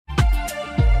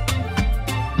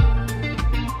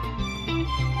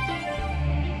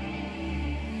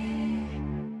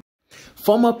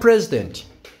Former President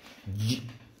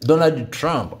Donald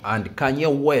Trump and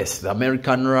Kanye West, the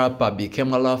American rapper,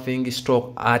 became a laughing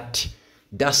stock at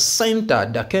the center,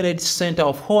 the Kennedy Center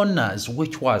of Honors,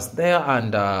 which was there,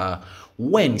 and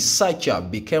when Sacha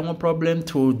became a problem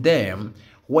to them,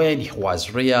 when he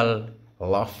was real,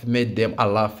 made them a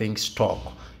laughing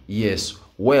stock. Yes,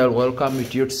 well, welcome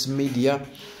to Youths Media,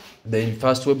 the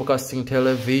first webcasting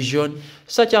television.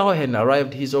 Sacha Cohen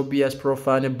arrived his obvious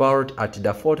profane Borat at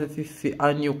the 45th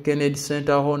annual Kennedy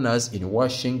Center Honors in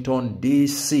Washington,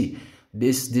 D.C.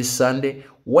 this Sunday,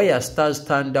 where stars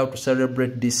turned out to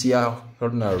celebrate this year's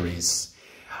honorees.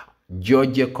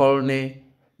 George Cohen,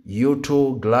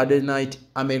 U2, Gladys Knight,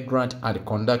 Amy Grant, and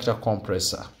conductor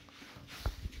Compressor.